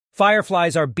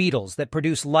Fireflies are beetles that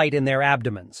produce light in their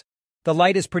abdomens. The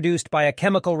light is produced by a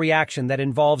chemical reaction that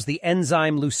involves the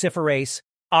enzyme luciferase,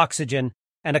 oxygen,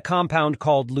 and a compound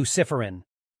called luciferin.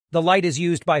 The light is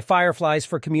used by fireflies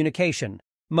for communication,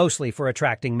 mostly for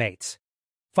attracting mates.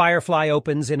 Firefly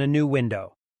opens in a new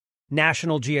window.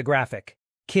 National Geographic,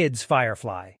 Kids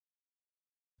Firefly.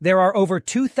 There are over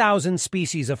 2,000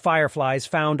 species of fireflies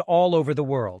found all over the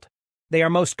world. They are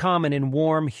most common in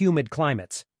warm, humid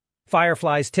climates.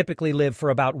 Fireflies typically live for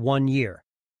about 1 year.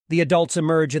 The adults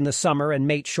emerge in the summer and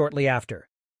mate shortly after.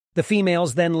 The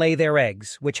females then lay their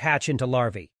eggs, which hatch into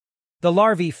larvae. The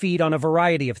larvae feed on a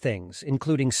variety of things,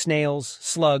 including snails,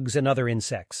 slugs, and other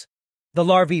insects. The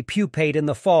larvae pupate in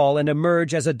the fall and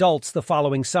emerge as adults the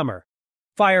following summer.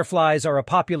 Fireflies are a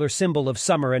popular symbol of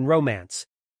summer and romance.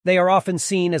 They are often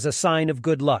seen as a sign of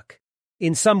good luck.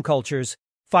 In some cultures,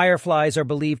 fireflies are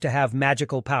believed to have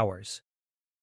magical powers.